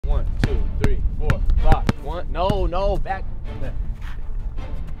No, back.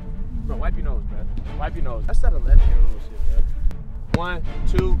 Bro, wipe your nose, man. Wipe your nose. That's that 11-year-old shit, man. 1,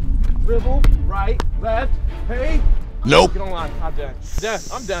 2, dribble, right, left, hey. Nope. Get on line. I'm done.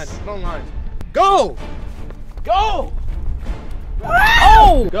 I'm done. Get on line. Go! Go!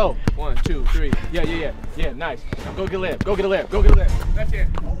 Oh! Go. 1, 2, 3. Yeah, nice. Now go get a layup. Go get a layup. That's it.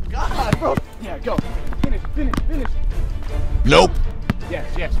 Oh, God, bro. Yeah, go. Finish. Nope.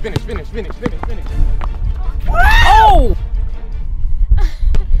 Yes. Finish. Oh!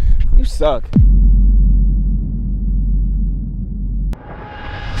 You suck.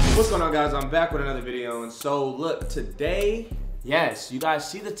 What's going on, guys? I'm back with another video. And so look, today, yes, you guys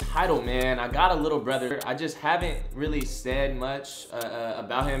see the title, man. I got a little brother. I just haven't really said much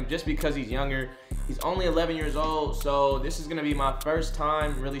about him just because he's younger. He's only 11 years old, so this is gonna be my first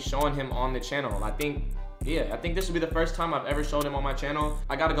time really showing him on the channel. I think this will be the first time I've ever showed him on my channel.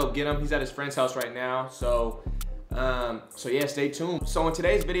 I gotta go get him. He's at his friend's house right now, so yeah, stay tuned. So in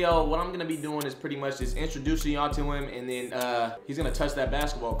today's video, what I'm gonna be doing is pretty much just introducing y'all to him, and then he's gonna touch that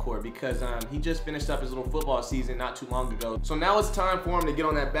basketball court because he just finished up his little football season not too long ago. So now it's time for him to get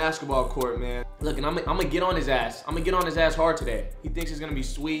on that basketball court, man. Look, and I'm gonna get on his ass. I'm gonna get on his ass hard today. He thinks it's gonna be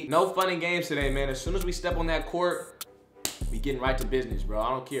sweet. No fun and games today, man. As soon as we step on that court, we getting right to business, bro. I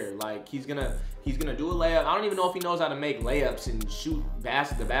don't care. Like, he's gonna do a layup. I don't even know if he knows how to make layups and shoot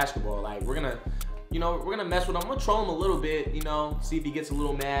the basketball. Like, we're gonna mess with him. I'm gonna troll him a little bit, see if he gets a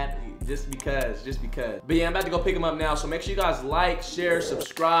little mad, just because. But yeah, I'm about to go pick him up now, so make sure you guys like, share,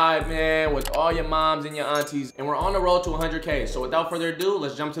 subscribe, man, with all your moms and your aunties. And we're on the road to 100K, so without further ado,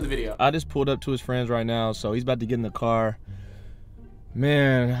 let's jump to the video. I just pulled up to his friends right now, so he's about to get in the car.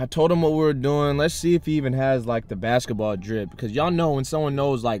 Man, I told him what we were doing. Let's see if he even has, like, the basketball drip, because y'all know when someone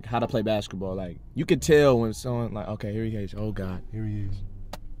knows, like, how to play basketball. Like, you could tell when someone, like, okay, here he is. Oh, God, here he is.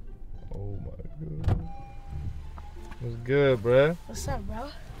 Oh my God. What's good, bruh? What's up, bro?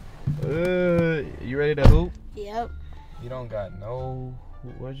 You ready to hoop? Yep. You don't got no...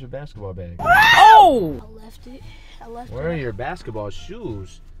 Where's your basketball bag? Oh! I left it. Where are your basketball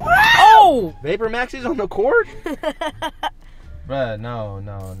shoes? Oh! Vapor Maxes on the court? Bruh, no.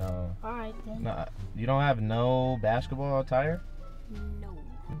 Alright then. No, you don't have no basketball attire? No.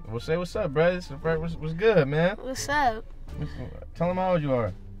 Well, say what's up, bruh. What's good, man? What's up? Tell them how old you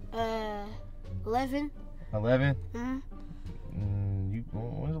are. 11. 11? Mm-hmm.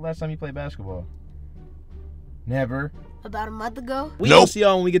 When's the last time you played basketball? Never. About a month ago. We'll see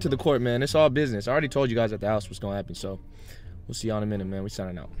y'all when we get to the court, man. It's all business. I already told you guys at the house what's gonna happen, so we'll see y'all in a minute, man. We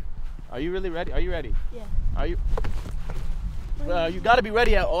signing out. Are you really ready? Are you ready? Yeah. Are you? You gotta be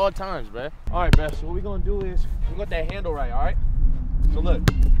ready at all times, bruh. All right, bruh. So what we gonna do is we got that handle right, all right? So look,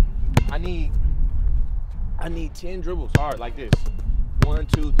 I need 10 dribbles hard like this. 1,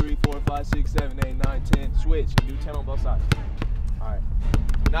 2, 3, 4, 5, 6, 7, 8, 9, 10. Switch and do 10 on both sides. All right.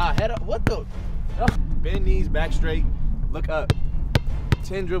 Nah, head up. What the? Bend knees, back straight. Look up.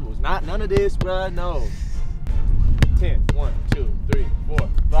 10 dribbles. None of this, bruh. No. 10. 1, 2, 3, 4,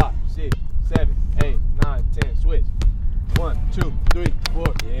 5, 6, 7, 8, 9, 10. Switch. 1, 2, 3, 4.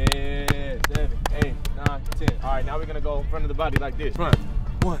 Yeah. 7, 8, 9, 10. All right. Now we're gonna go in front of the body like this. Front.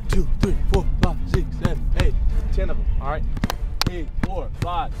 1, 2, 3, 4, 5, 6, 7, 8. 10 of them. All right. 3, 4,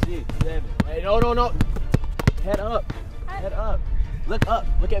 5, 6, 7, 8. No. Head up. Head up. Look up.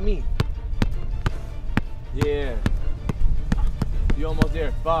 Look at me. Yeah. You almost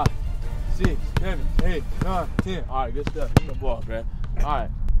there. 5, 6, 7, 8, 9, 10. All right, good stuff. Give me the ball, bruh. All right.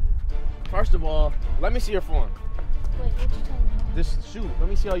 First of all, let me see your form. Wait, what you talking about? Just shoot. Let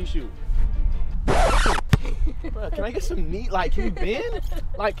me see how you shoot. Bruh, can I get some knee? Like, can you bend?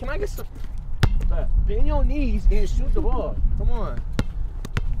 Like, can I get some... Bruh, bend your knees and shoot the ball. Come on.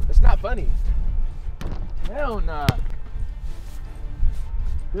 It's not funny. Hell nah.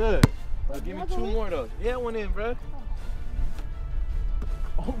 Good. Give me 2 more of those. Yeah, one in, bruh.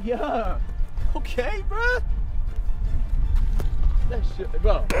 Oh, yeah. Okay, bruh. That shit,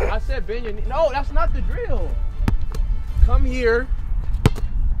 bro. I said bend your knees. No, that's not the drill. Come here.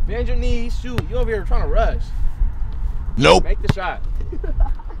 Bend your knees. Shoot. You over here trying to rush. Nope. Make the shot.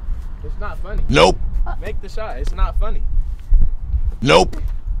 It's not funny. Nope. Make the shot. It's not funny. Nope.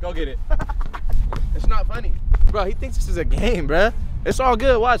 Go get it. It's not funny. Bro, he thinks this is a game, bruh. It's all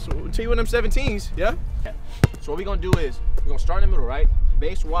good. Watch. We'll tell you when them 17s, yeah? So what we're going to do is we're going to start in the middle, right?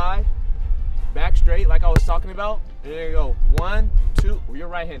 Base wide, back straight like I was talking about. And then you go 1, 2. Well, you're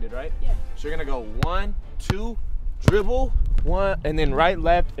right-handed, right? Yeah. So you're going to go 1, 2, dribble, 1, and then right,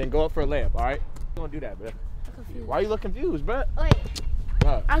 left, and go up for a layup, all right? You're going to do that, bruh. I'm confused. Why you look confused, bruh? Wait.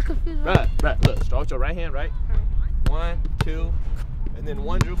 Bruh. I'm confused. Bruh, look, start with your right hand, right? All right. 1, 2, and then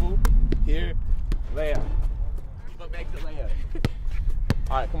 1 dribble, here, layup. make the layup.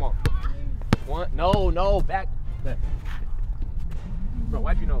 All right, come on. One, no, back. Bro,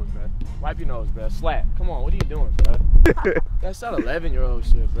 wipe your nose, bro. Wipe your nose, bro. Slap. Come on, what are you doing, bro? That's not 11-year-old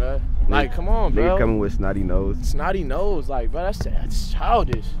shit, bro. Like, come on, bro. Nigga coming with snotty nose. Snotty nose, like, bro, that's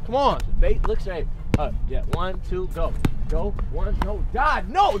childish. Come on, look straight. Yeah, 1, 2, go. Go, 1, no, God,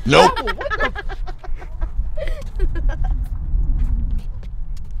 no. Nope. Double, what the?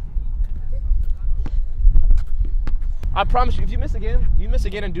 I promise you, if you miss again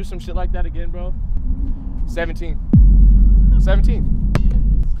and do some shit like that again, bro. 17. 17.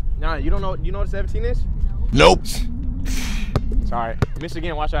 Nah, you don't know. You know what 17 is? Nope. Sorry. Miss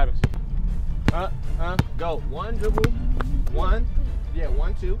again. Watch what happens. Go. 1 dribble. 1. Yeah.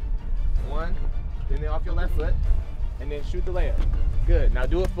 1, 2. 1. Then off your left foot, and then shoot the layup. Good. Now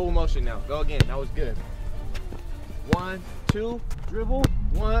do it full motion. Now go again. That was good. 1, 2. Dribble.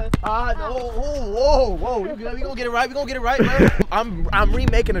 1. No. Whoa. We gonna get it right. We gonna get it right, man. I'm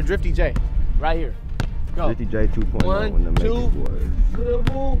remaking a Driftyjay right here. Go. Driftyjay 2.0 when the 1, 2, was.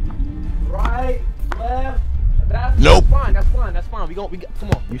 dribble, right, left. Nope. That's fine. We come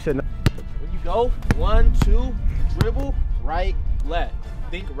on. You said no. When you go, 1, 2, dribble, right, left.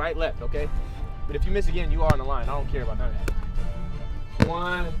 Think right, left, okay? But if you miss again, you are on the line. I don't care about none of that.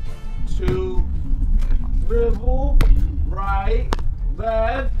 1, 2, dribble, right,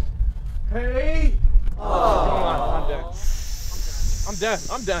 left. Hey. Oh. I'm done.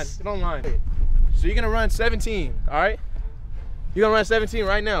 Get online. So you're gonna run 17, all right? You're gonna run 17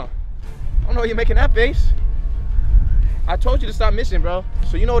 right now. I don't know why you're making that face. I told you to stop missing, bro.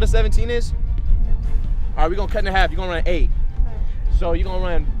 So you know what a 17 is? All right, we're gonna cut in half. You're gonna run 8. So you're gonna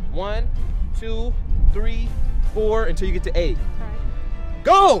run 1, 2, 3, 4 until you get to 8.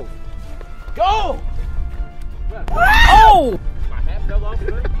 Go! Go! Oh! My hat fell off.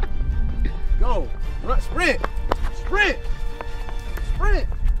 Go! Run, sprint!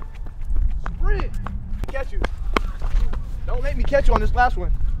 Catch you. Don't make me catch you on this last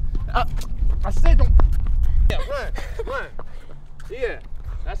one. I said don't. Yeah, run. Yeah,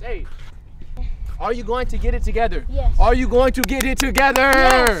 that's 8. Are you going to get it together? Yes. Are you going to get it together?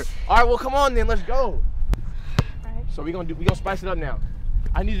 Yes. All right, well, come on then, let's go. Right. So we gonna spice it up now.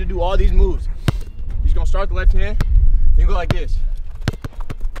 I need you to do all these moves. You're just gonna start the left hand. You go like this.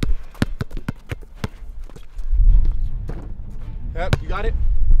 Yep, you got it?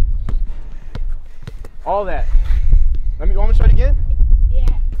 All that. Want me to try it again? Yeah.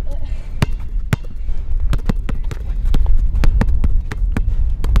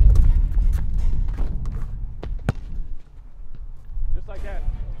 Just like that.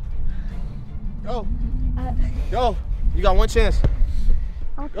 Go. Go. You got one chance.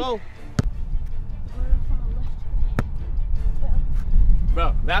 Go.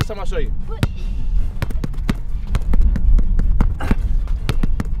 Bro, last time I'll show you.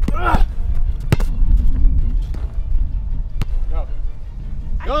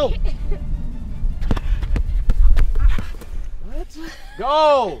 Go. What?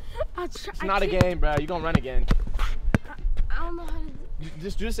 Go. It's not a game, bro. You're gonna run again. I don't know how to do.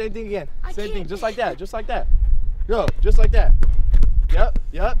 Just do the same thing again. I Same can't. thing, just like that. Go, just like that. Yep.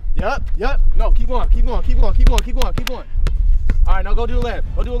 No, keep on. All right, now go do a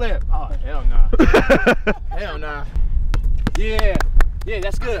layup. Oh, hell nah. Hell nah. Yeah,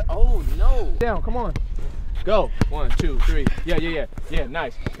 that's good. Oh, no. Down, come on. Go. 1, 2, 3. Yeah,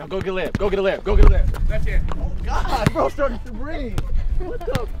 nice. Now go get a layup. Left hand. Oh, God, bro, starting to breathe. What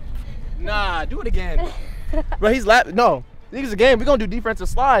the? Nah, do it again. Bro, he's laughing. No, this is a game. We're going to do defensive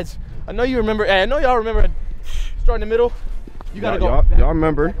slides. I know you remember. Hey, I know y'all remember start in the middle. You got to go. Y'all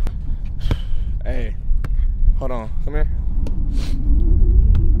remember. Hey, hold on. Come here.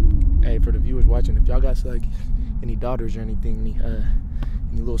 Hey, for the viewers watching, if y'all got like any daughters or anything,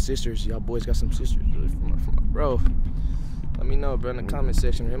 any little sisters, y'all boys got some sisters, bro, let me know, bro, in the comment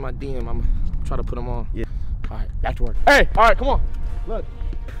section or in my DM. I'm gonna try to put them on. Yeah. All right, back to work. Hey, all right, come on. Look.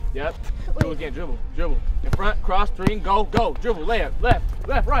 Yep. Do it again. Dribble. In front, cross, string, go. Dribble, layup, left,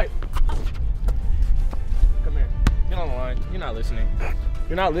 right. Come here. Get on the line. You're not listening.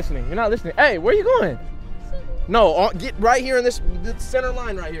 Hey, where are you going? No, get right here in this center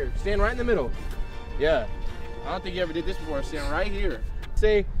line right here. Stand right in the middle. Yeah. I don't think you ever did this before. Stand right here.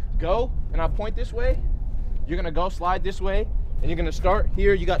 Say go, and I point this way. You're gonna go slide this way, and you're gonna start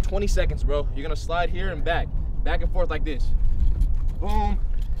here. You got 20 seconds, bro. You're gonna slide here and back and forth like this. Boom,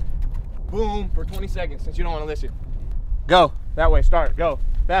 boom for 20 seconds. Since you don't want to listen. Go that way. Start. Go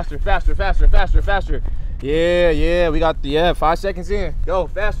faster. Yeah. We got the 5 seconds in. Go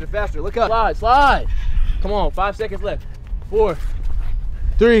faster. Look up. Slide. Come on. 5 seconds left. 4,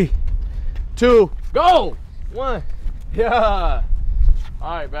 3, 2, go. 1. Yeah.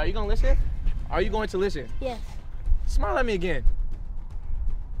 All right, bro. You gonna listen? Are you going to listen? Yes. Smile at me again.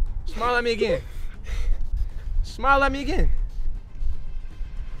 Smile at me again. Smile at me again.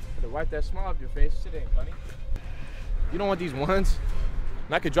 Gotta wipe that smile off your face. Shit ain't funny. You don't want these ones?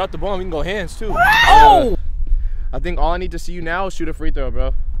 And I could drop the ball and we can go hands too. Oh! I think all I need to see you now is shoot a free throw,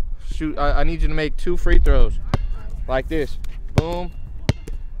 bro. Shoot. I need you to make 2 free throws. Like this. Boom.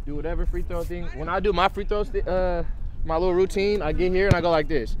 Do whatever free throw thing. When I do my free throws, my little routine, I get here and I go like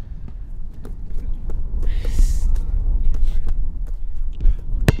this.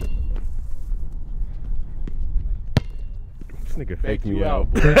 This nigga faked me out.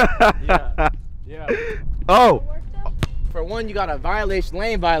 Yeah. Oh! For one, you got a violation,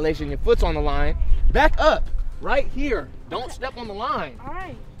 lane violation. Your foot's on the line. Back up. Right here. Don't step on the line. All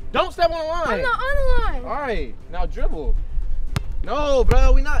right. Don't step on the line. I'm not on the line. All right. Now dribble. No,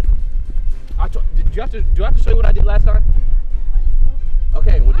 bro. We not. Do you have to show you what I did last time?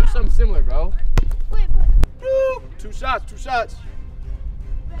 Okay. We'll do something similar, bro. Wait, but. 2 shots. 2 shots.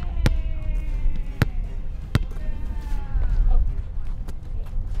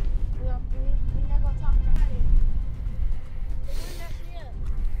 We're not gonna talk about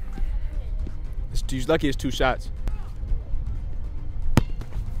it. He's lucky it's 2 shots.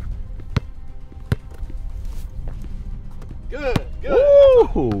 Good.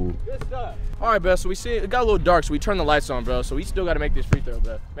 Ooh. Good stuff. All right, bro. So we see it got a little dark, so we turned the lights on, bro. So we still got to make this free throw,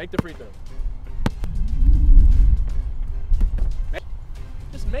 bro. Make the free throw.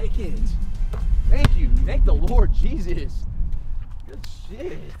 Just make it. Thank you. Thank the Lord Jesus. Good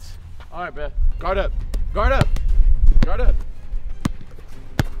shit. All right, bro. Guard up. Guard up. Guard up.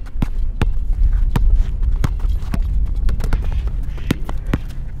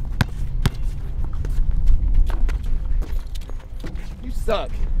 You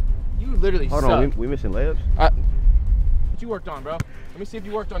suck. You literally Hold suck. on, we missing layups? What you worked on, bro? Let me see if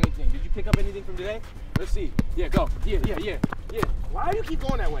you worked on anything. Did you pick up anything from today? Let's see. Yeah, go. Yeah. Why do you keep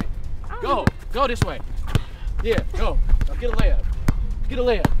going that way? Go. Go this way. Yeah, go. Now get a layup. Get a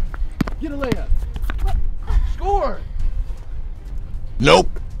layup. Get a layup. Score. Nope.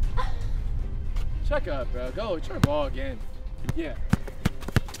 Check up, bro. Go. Turn the ball again. Yeah.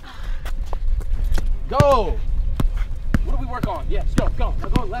 Go. What do we work on? Yes, go. Now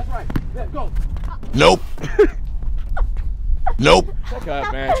go left, right. Yeah, go. Nope. Nope. Check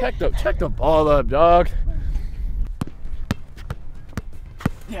up, man. Check the ball up, dog.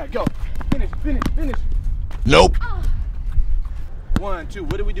 Yeah, go. Finish. Nope. 1, 2.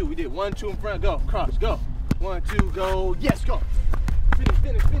 What did we do? We did 1, 2 in front. Go. Cross. Go. 1, 2. Go. Yes. Go.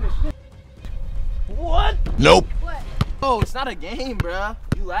 Finish. What? Nope. What? Oh, it's not a game, bruh.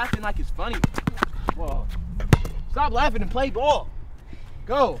 You laughing like it's funny. Whoa. Stop laughing and play ball.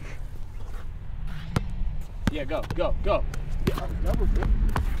 Go. Yeah, go. Yeah, double dip.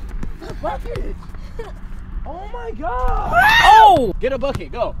 Bucket. Oh my God. Oh! Get a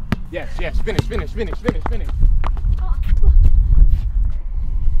bucket. Go. Yes. Finish.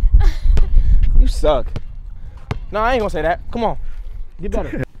 You suck. No, I ain't gonna say that. Come on. Get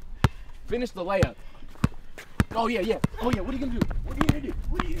better. Finish the layup. Oh yeah. What are you gonna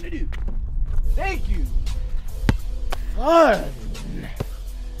do? Thank you. Fun.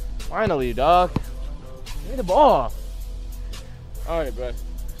 Finally, dog. Give me the ball. All right, bro.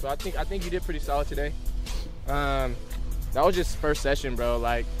 So I think you did pretty solid today. That was just first session, bro.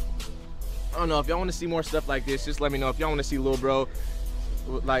 Like, I don't know, if y'all want to see more stuff like this, just let me know. If y'all want to see Lil Bro,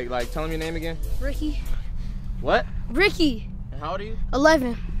 like tell him your name again. Ricky. What? Ricky. And how old are you?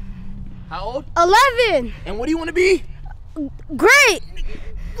 11. How old? 11. And what do you want to be? Great.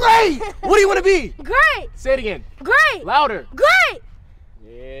 Great. What do you want to be? Great. Say it again. Great. Louder. Great.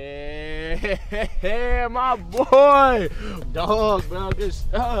 Yeah, my boy. Dog, bro. Good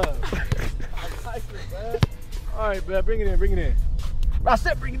stuff. I like it, bro. All right, bro. Bring it in. I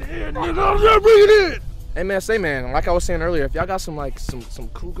said bring it in. Bring it in. Hey, man, say, man, like I was saying earlier, if y'all got some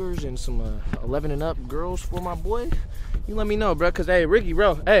cougars and some 11 and up girls for my boy, you let me know, bro. Cause hey, Ricky,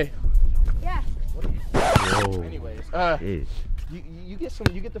 bro, hey. Yeah. Whoa. Anyways, Ish. you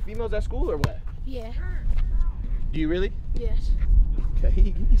get the females at school or what? Yeah. Do you really? Yes.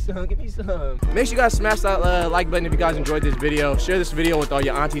 Okay, give me some. Make sure you guys smash that like button if you guys enjoyed this video. Share this video with all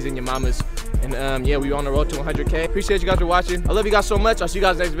your aunties and your mamas. And yeah, we're on the road to 100K. Appreciate you guys for watching. I love you guys so much. I'll see you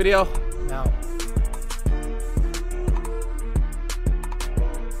guys next video. Now.